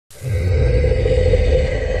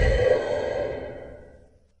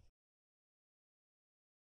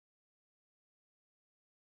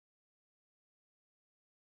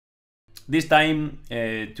This time,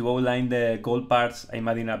 to outline the gold parts, I'm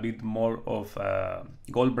adding a bit more of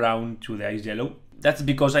gold brown to the ice yellow. That's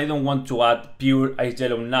because I don't want to add pure ice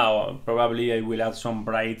yellow now. Probably I will add some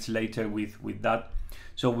brights later with that.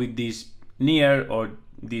 So with this near or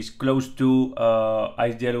this close to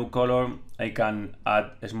ice yellow color, I can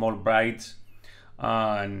add small brights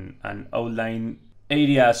and outline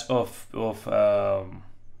areas of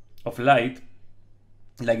light,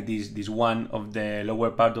 like this one of the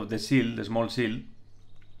lower part of the seal, the small seal,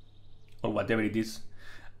 or whatever it is,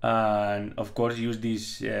 and of course use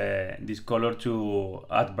this color to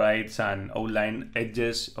add brights and outline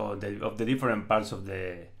edges of the different parts of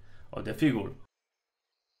the figure.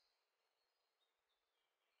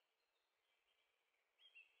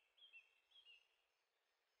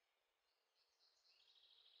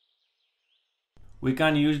 We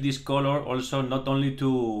can use this color also not only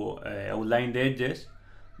to outline the edges,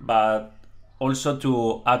 but also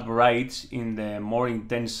to add brights in the more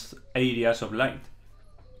intense areas of light.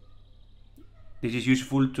 This is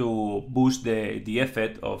useful to boost the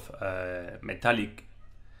effect of metallic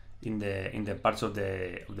in the parts of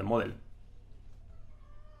the model.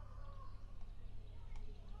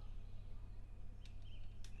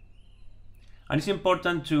 And it's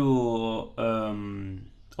important to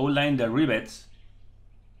outline the rivets.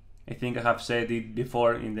 I think I have said it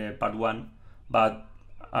before in the part 1, but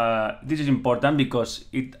this is important because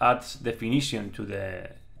it adds definition to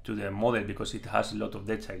the model, because it has a lot of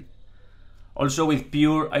detail. Also, with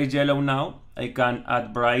pure ice yellow now, I can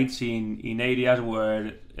add brights in areas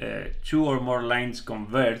where 2 or more lines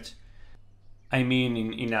converge. I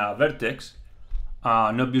mean in a vertex,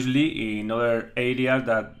 and obviously in other areas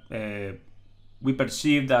that we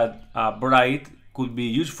perceive that a bright could be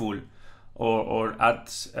useful, or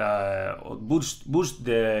adds or boost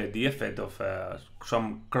the effect of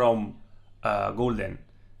some chrome golden.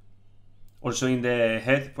 Also in the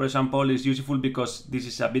head, for example, is useful because this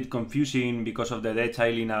is a bit confusing because of the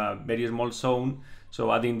detail in a very small zone.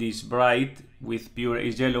 So adding this bright with pure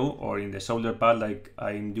ice yellow, or in the shoulder part like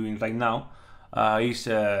I'm doing right now, is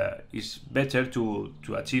better to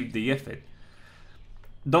achieve the effect.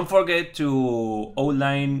 Don't forget to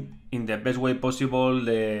outline in the best way possible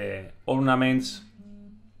the ornaments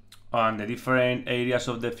and the different areas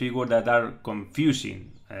of the figure that are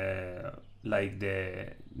confusing, like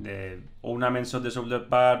the ornaments of the shoulder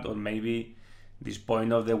part, or maybe this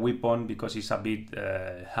point of the weapon because it's a bit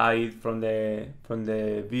high from the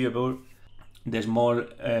viewable, the small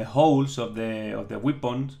holes of the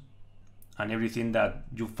weapons, and everything that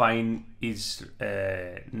you find is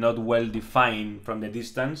not well defined from the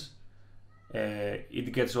distance.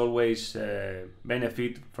 It gets always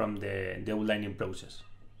benefit from the outlining process.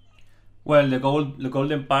 Well, the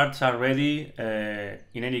golden parts are ready.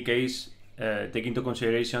 In any case, take into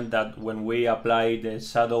consideration that when we apply the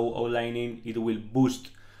shadow outlining, it will boost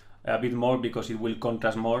a bit more because it will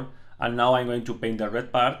contrast more. And now I'm going to paint the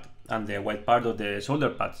red part and the white part of the shoulder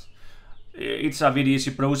pads. It's a very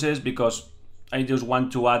easy process because I just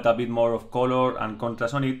want to add a bit more of color and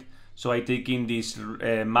contrast on it. So I take in this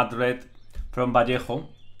matte red from Vallejo,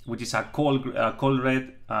 which is a cold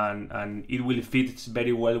red, and it will fit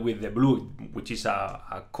very well with the blue, which is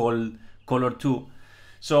a cold color too.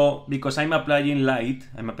 So because I'm applying light,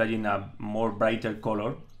 I'm applying a more brighter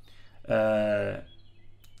color.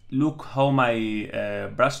 Look how my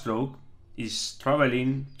brush stroke is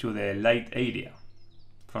traveling to the light area,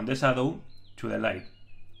 from the shadow to the light.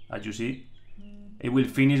 As you see, it will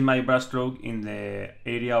finish my brush stroke in the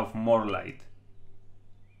area of more light.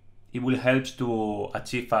 It will help to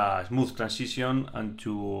achieve a smooth transition and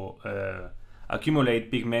to accumulate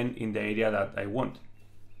pigment in the area that I want.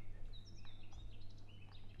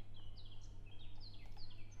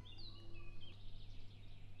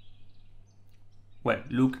 Well,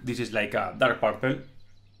 look, this is like a dark purple,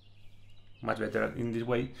 much better in this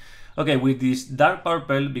way. Okay, with this dark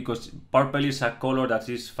purple, because purple is a color that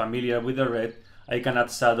is familiar with the red, I can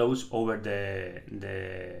add shadows over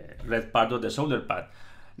the red part of the shoulder pad.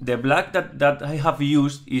 The black that I have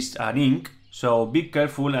used is an ink, so be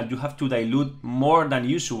careful, and you have to dilute more than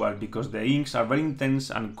usual because the inks are very intense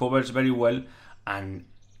and covers very well, and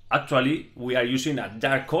actually we are using a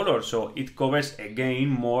dark color, so it covers again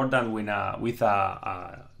more than with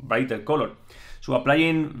a brighter color. So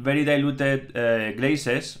applying very diluted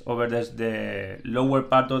glazes over the lower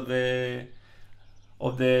part of the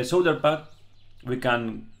shoulder pad, we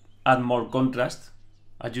can add more contrast,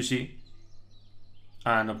 as you see,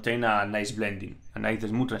 and obtain a nice blending, a nice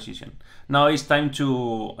smooth transition. Now it's time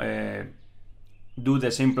to do the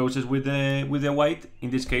same process with the white. In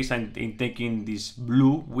this case, I'm taking this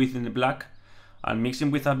blue within the black and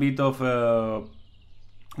mixing with a bit of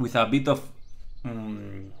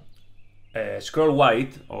scroll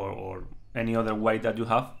white or any other white that you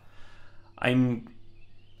have, I'm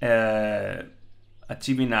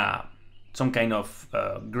achieving some kind of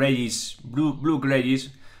grayish, blue grayish,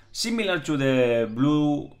 similar to the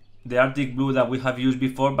Arctic blue that we have used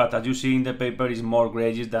before, but as you see in the paper is more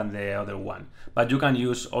grayish than the other one. But you can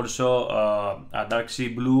use also a dark sea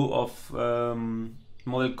blue of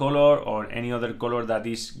model color, or any other color that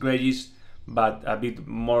is grayish but a bit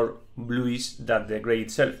more bluish than the gray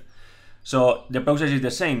itself. So the process is the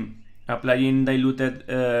same, applying diluted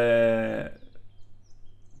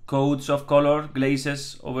coats of color,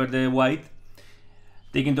 glazes over the white.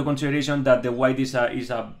 Take into consideration that the white is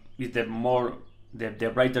the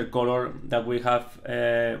brighter color that we have,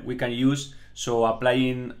 we can use. So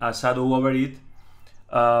applying a shadow over it,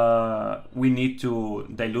 we need to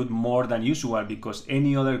dilute more than usual, because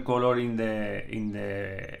any other color in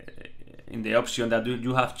the option that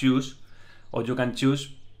you have choose, or you can choose,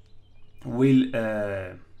 will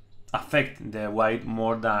affect the white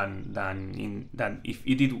more than if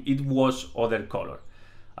it was other color.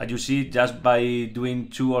 As you see, just by doing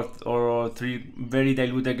 2 or 3 very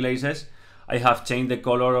diluted glazes, I have changed the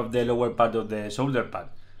color of the lower part of the shoulder pad.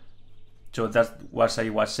 So that's what I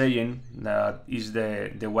was saying, that is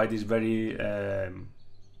the white is very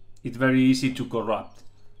it's very easy to corrupt.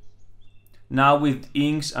 Now with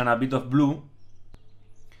inks and a bit of blue,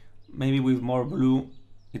 maybe with more blue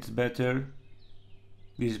it's better.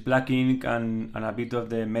 This black ink and a bit of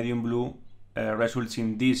the medium blue results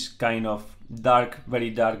in this kind of dark, very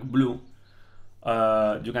dark blue.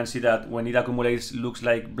 You can see that when it accumulates looks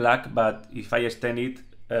like black, but if I extend it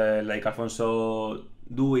like Alfonso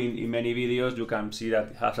do in many videos, you can see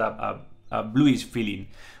that it has a bluish feeling.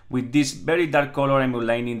 With this very dark color, I'm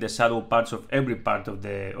outlining the shadow parts of every part of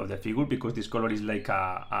the figure, because this color is like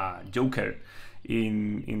a joker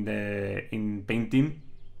in painting.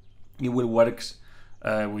 It will works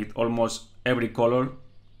with almost every color,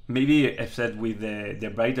 maybe except with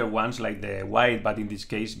the brighter ones like the white, but in this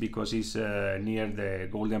case, because it's near the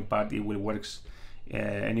golden part, it will works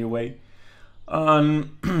anyway.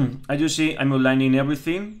 As you see, I'm outlining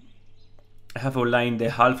everything. I have outlined the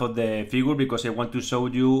half of the figure because I want to show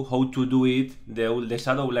you how to do it, the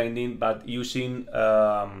shadow lining, but using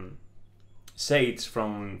shades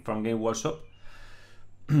from Game Workshop.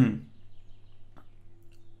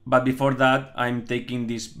 But before that, I'm taking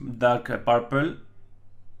this dark purple,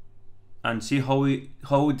 and see how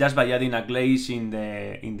just by adding a glaze in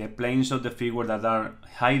the planes of the figure that are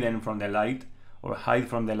hidden from the light, or hide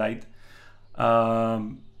from the light,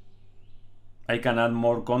 I can add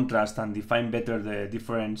more contrast and define better the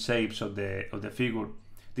different shapes of the figure.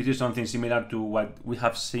 This is something similar to what we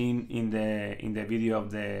have seen in the video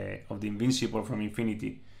of the Invincible from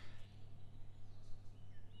Infinity.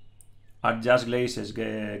 Adjust glazes,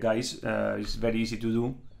 guys. It's very easy to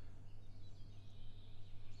do.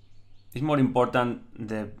 It's more important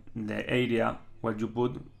the area where you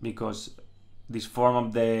put, because this form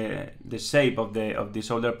of the shape of the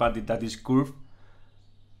shoulder pad that is curved,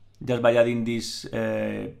 just by adding this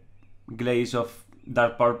glaze of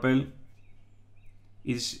dark purple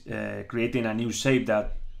is creating a new shape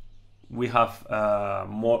that we have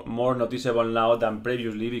more noticeable now than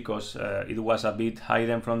previously, because it was a bit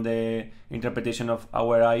hidden from the interpretation of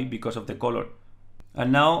our eye because of the color.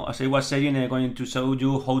 And now, as I was saying, I'm going to show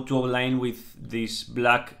you how to outline with this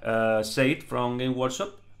black shade from Game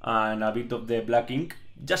Workshop and a bit of the black ink,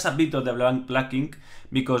 just a bit of the black ink,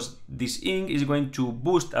 because this ink is going to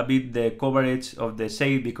boost a bit the coverage of the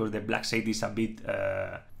shade, because the black shade is a bit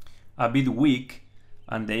weak,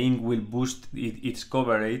 and the ink will boost its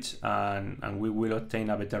coverage, and we will obtain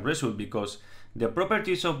a better result, because the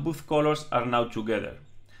properties of both colors are now together.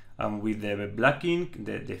 And with the black ink,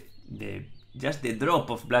 just the drop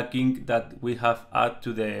of black ink that we have added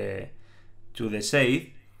to the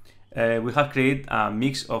shade, we have created a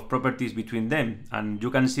mix of properties between them, and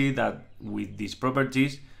you can see that with these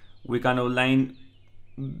properties we can outline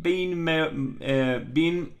being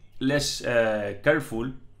less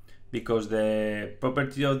careful, because the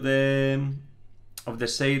property of the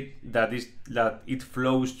shade that it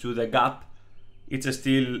flows to the gap, it's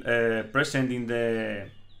still present in the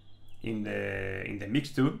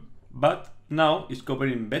mixture, but now it's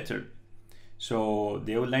covering better, so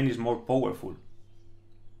the outline is more powerful.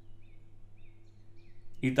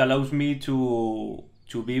 It allows me to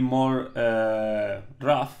be more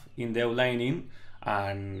rough in the outlining,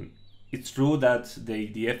 and it's true that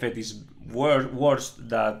the effect is worse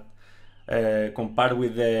that compared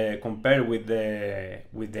with the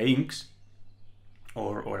inks,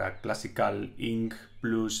 or a classical ink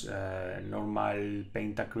plus normal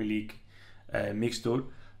paint acrylic mixture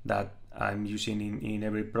that I'm using in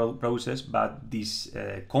every process, but this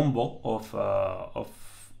combo of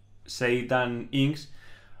shade and inks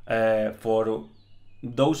for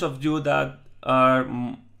those of you that are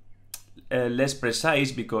less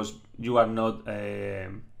precise because you are not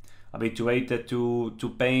habituated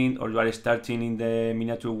to paint, or you are starting in the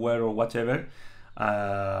miniature world or whatever,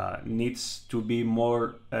 needs to be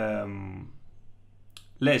more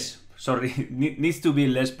needs to be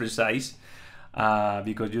less precise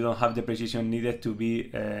because you don't have the precision needed to be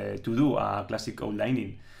to do a classic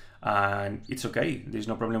outlining, and it's okay. There's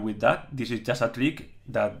no problem with that. This is just a trick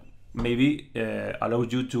that maybe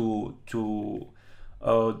allows you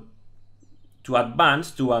to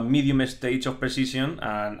advance to a medium stage of precision,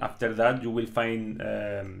 and after that you will find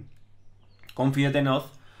confident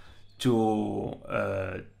enough to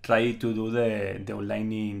try to do the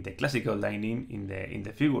outlining, the classic outlining in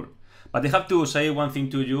the figure. But I have to say one thing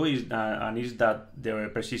to you is that the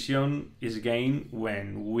precision is gained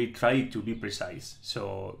when we try to be precise.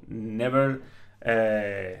 So never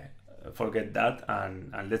forget that,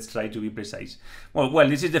 and let's try to be precise. Well,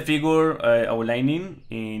 this is the figure outlining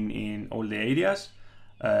in all the areas.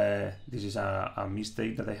 This is a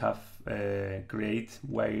mistake that I have created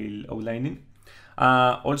while outlining.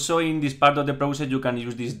 Also, in this part of the process, you can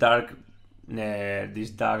use this dark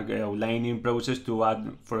outlining process to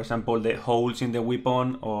add, for example, the holes in the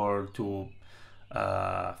weapon, or to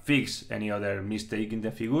fix any other mistake in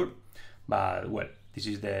the figure. But well, this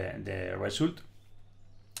is the result.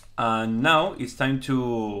 And now it's time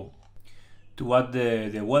to add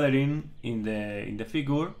the weathering in the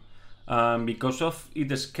figure. Because of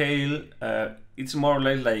its scale, it's more or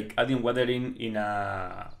less like adding weathering in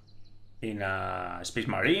a Space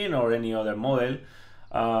Marine or any other model.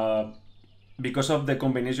 Because of the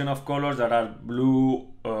combination of colors that are blue,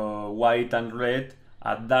 white and red,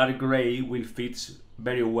 a dark gray will fit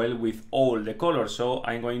very well with all the colors. So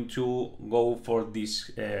I'm going to go for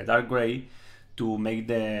this dark gray to make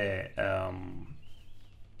the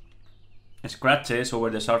scratches over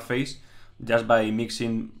the surface, just by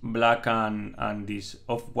mixing black and this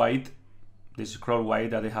off-white, this scroll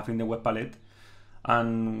white that I have in the web palette.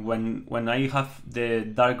 And when I have the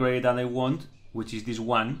dark gray that I want, which is this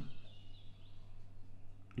one,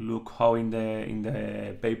 look how in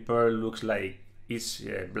the paper looks like it's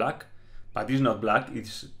black, but it's not black,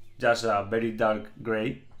 it's just a very dark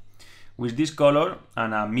gray. With this color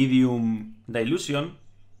and a medium dilution,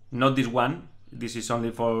 not this one, this is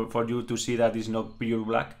only for you to see that it's not pure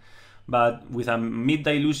black, but with a mid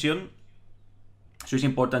dilution. So it's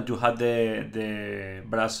important to have the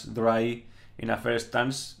brush dry in a first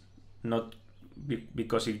stance, not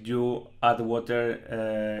because if you add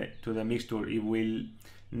water to the mixture, it will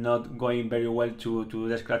not going very well to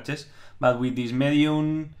the scratches. But with this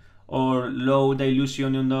medium or low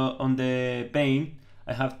dilution on the paint,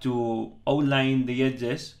 I have to outline the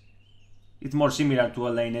edges. It's more similar to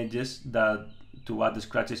outline edges than to add the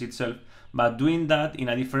scratches itself, but doing that in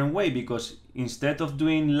a different way, because instead of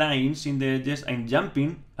doing lines in the edges, I'm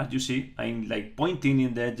jumping, as you see, I'm like pointing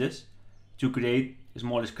in the edges to create a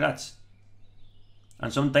small scratch.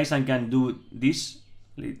 And sometimes I can do this,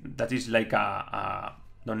 that is like a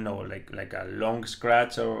don't know, like a long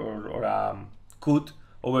scratch or a cut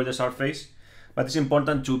over the surface. But it's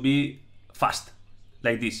important to be fast,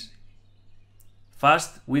 like this.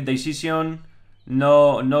 Fast with decision.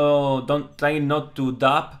 No, don't try not to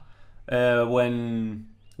dab when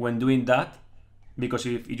doing that, because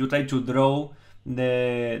if you try to draw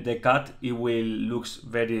the cut, it will looks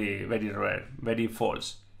very rare, very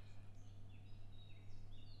false.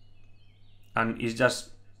 And it's just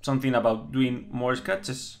something about doing more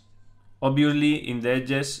scratches. Obviously, in the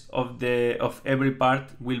edges of every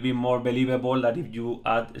part will be more believable than if you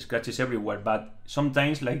add scratches everywhere. But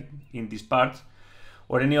sometimes, like in this part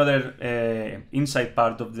or any other inside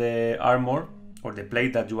part of the armor or the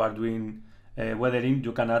plate that you are doing weathering,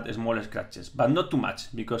 you can add small scratches, but not too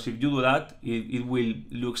much, because if you do that, it will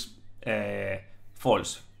look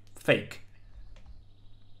false, fake.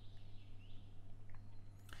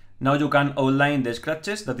 Now you can outline the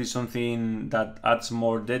scratches. That is something that adds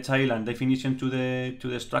more detail and definition to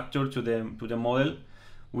the structure, to the model,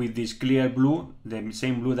 with this clear blue, the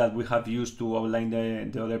same blue that we have used to outline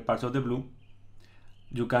the other parts of the blue.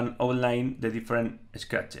 You can outline the different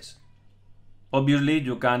scratches. Obviously,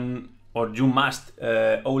 you can, or you must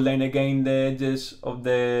outline again the edges of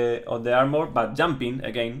the armor, but jumping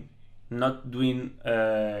again, not doing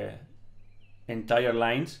entire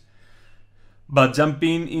lines, but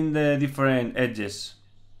jumping in the different edges.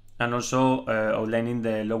 and also outlining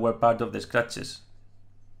the lower part of the scratches.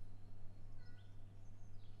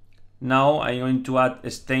 Now I'm going to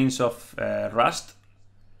add stains of rust,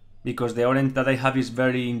 because the orange that I have is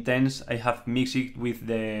very intense. I have mixed it with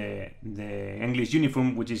the English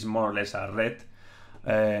uniform, which is more or less a red,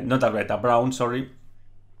 not a red, a brown, sorry.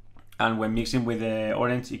 And when mixing with the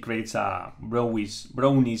orange, it creates a brownish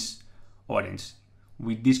orange.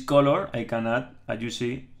 With this color, I can add, as you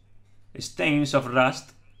see, stains of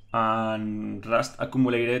rust and rust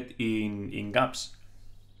accumulated in gaps.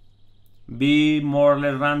 Be more or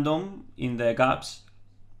less random in the gaps,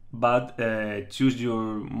 but choose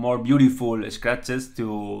your more beautiful scratches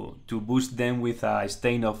to boost them with a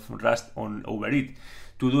stain of rust over it.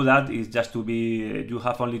 To do that is just to be, you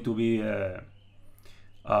have only to be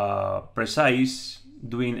precise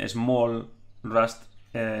doing small rust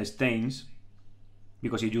stains,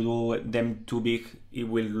 because if you do them too big, it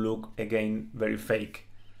will look again very fake.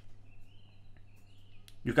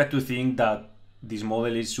 You have to think that this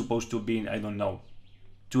model is supposed to be, I don't know,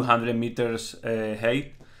 200 meters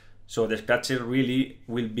height, so the scratches really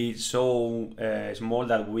will be so small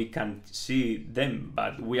that we can see them,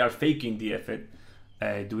 but we are faking the effect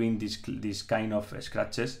doing this kind of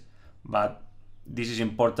scratches. But this is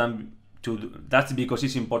important to do, that's because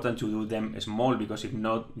it's important to do them small, because if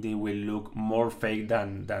not, they will look more fake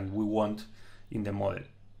than we want in the model.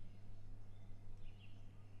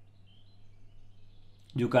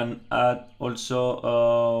 You can add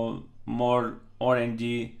also more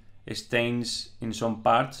orangey stains in some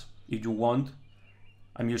parts if you want.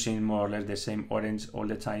 I'm using more or less the same orange all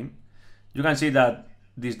the time. You can see that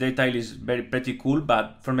this detail is pretty cool,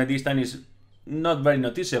 but from a distance is not very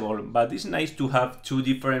noticeable. But it's nice to have two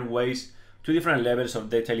different levels of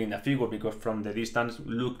detail in the figure, because from the distance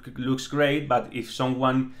looks great, but if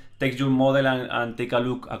someone takes your model and take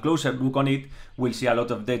a closer look on it, we'll see a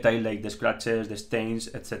lot of detail like the scratches, the stains,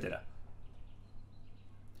 etc.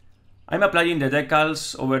 I'm applying the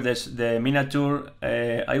decals over the miniature.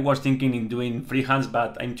 I was thinking in doing freehands,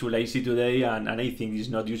 but I'm too lazy today, and I think it's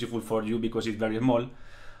not useful for you because it's very small.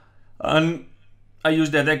 And I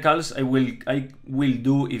use the decals. I will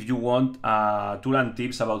do, if you want, tool and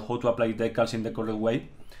tips about how to apply decals in the correct way.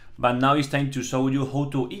 But now it's time to show you how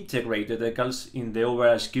to integrate the decals in the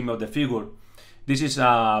overall scheme of the figure. This is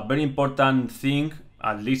a very important thing,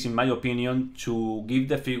 at least in my opinion, to give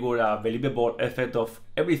the figure a believable effect of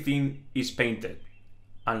everything is painted.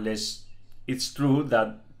 Unless it's true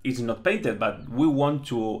that it's not painted, but we want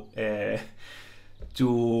to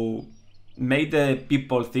make the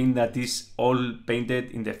people think that it's all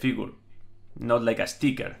painted in the figure, not like a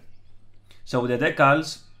sticker. So the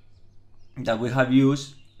decals that we have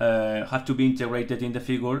used have to be integrated in the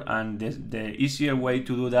figure, and the easier way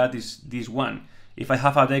to do that is this one. If I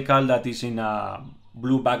have a decal that is in a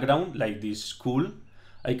blue background, like this school,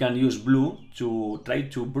 I can use blue to try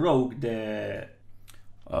to broke the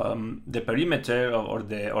perimeter or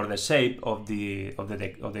the shape of the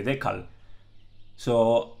decal.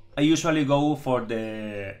 So I usually go for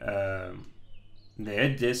the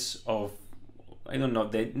edges of, I don't know,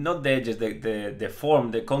 not the edges, the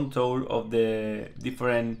form, the contour of the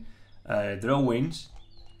different drawings,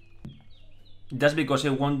 just because I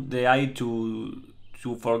want the eye to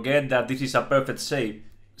forget that this is a perfect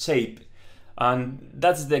shape. And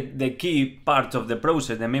that's the key part of the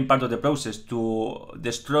process, the main part of the process, to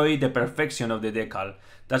destroy the perfection of the decal.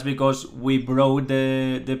 That's because we broke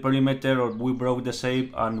the perimeter, or we broke the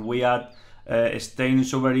shape, and we add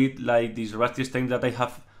stains over it, like this rusty stain that I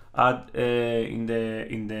have add in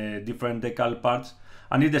the different decal parts.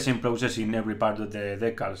 And it's the same process in every part of the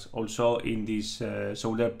decals. Also in this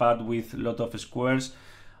shoulder part with a lot of squares,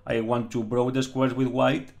 I want to broke the squares with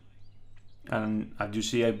white, and as you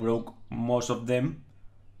see, I broke most of them.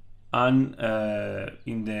 And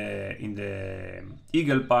in the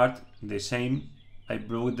eagle part, the same. I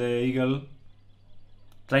broke the eagle.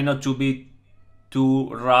 Try not to be too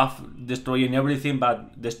rough, destroying everything,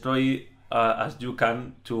 but destroy as you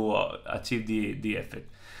can to achieve the effect.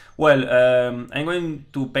 Well, I'm going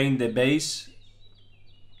to paint the base.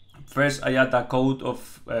 First, I add a coat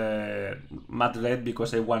of matte red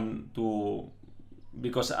because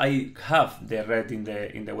because I have the red in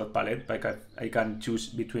the wet palette, but I can choose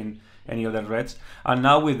between any other reds. And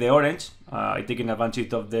now with the orange, I'm taking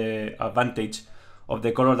advantage of the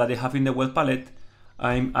color that I have in the wet palette.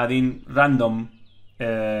 I'm adding random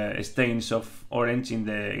stains of orange in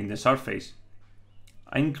the surface.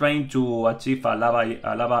 I'm trying to achieve a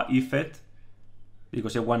lava effect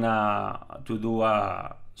because I wanna to do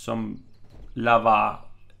some lava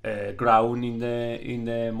ground in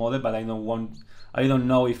the model, but I don't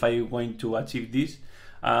know if I'm going to achieve this.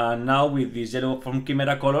 Now with this yellow from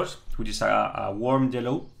Chimera Colors, which is a warm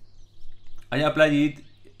yellow, I apply it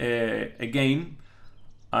again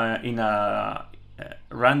in a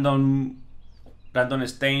random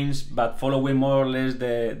stains, but following more or less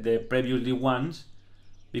the previously ones,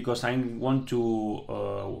 because I want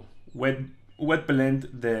to wet blend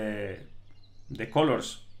the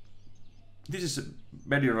colors. This is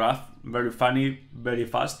very rough, very funny, very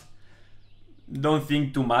fast. Don't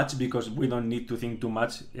think too much, because we don't need to think too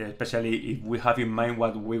much, especially if we have in mind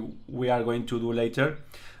what we are going to do later.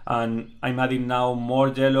 And I'm adding now more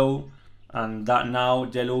yellow, and that now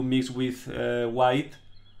yellow mixed with white,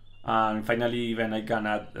 and finally even I can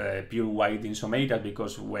add pure white in some areas,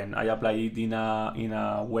 because when I apply it in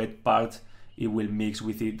a wet part, it will mix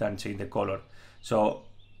with it and change the color. So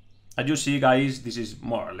as you see, guys, this is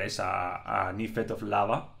more or less an effect of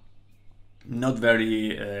lava. Not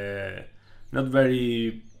very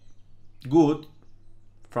good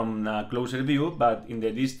from a closer view, but in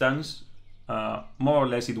the distance, more or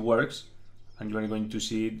less it works, and you are going to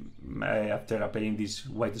see it after applying these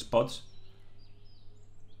white spots.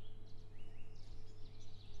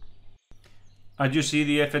 As you see,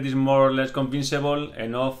 the effect is more or less convincible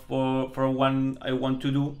enough for what I want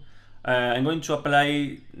to do. I'm going to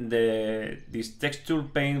apply this texture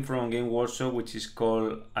paint from Game Workshop, which is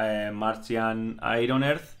called Martian Iron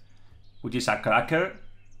Earth, which is a cracker,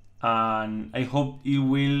 and I hope it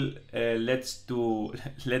will let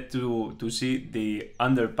to see the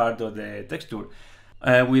under part of the texture.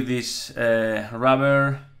 With this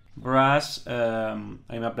rubber brush, I'm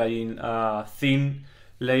applying a thin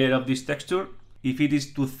layer of this texture. If it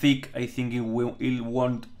is too thick, I think it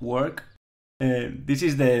won't work. This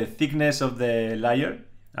is the thickness of the layer,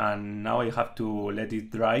 and now I have to let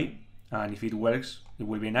it dry, and if it works, it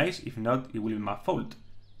will be nice. If not, it will be my fault.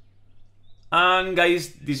 And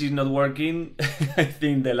guys, this is not working. I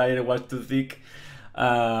think the layer was too thick.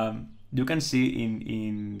 You can see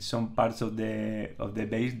in some parts of the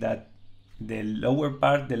base that the lower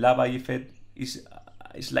part, the lava effect, is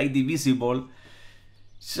slightly visible.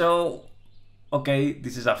 So okay,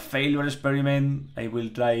 this is a failure experiment. I will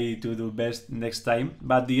try to do best next time,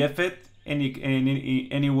 but the effect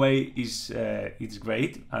anyway is it's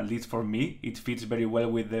great, at least for me. It fits very well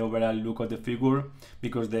with the overall look of the figure,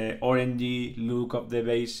 because the orangey look of the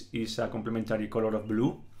base is a complementary color of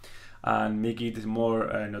blue, and make it more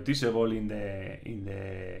noticeable in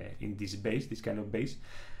this base, this kind of base.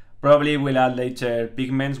 Probably we'll add later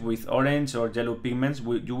pigments with orange or yellow pigments.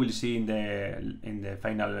 You will see in the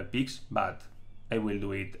final pics, but I will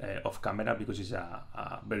do it off camera, because it's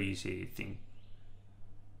a very easy thing.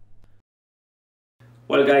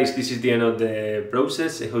 Well guys, this is the end of the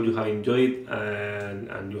process. I hope you have enjoyed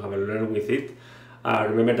and you have learned with it.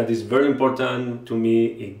 Remember that it's very important to me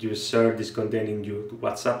if you share this content in your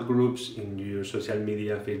WhatsApp groups, in your social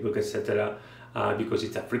media, Facebook, etc. Because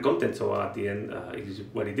it's a free content, so at the end it is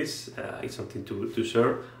what it is. It's something to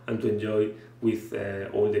share and to enjoy with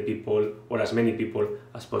all the people, or as many people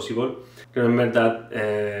as possible. Remember that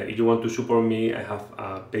if you want to support me, I have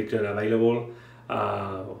a Patreon available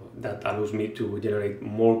that allows me to generate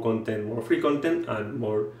more content, more free content, and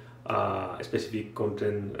more specific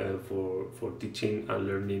content for teaching and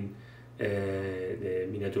learning the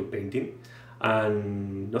miniature painting.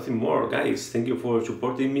 And nothing more, guys. Thank you for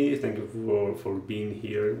supporting me. Thank you for being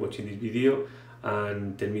here watching this video,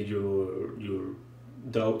 and tell me your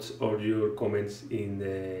doubts or your comments in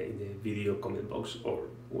the video comment box or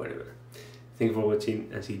wherever. Thank you for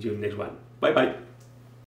watching, and see you in the next one. Bye bye.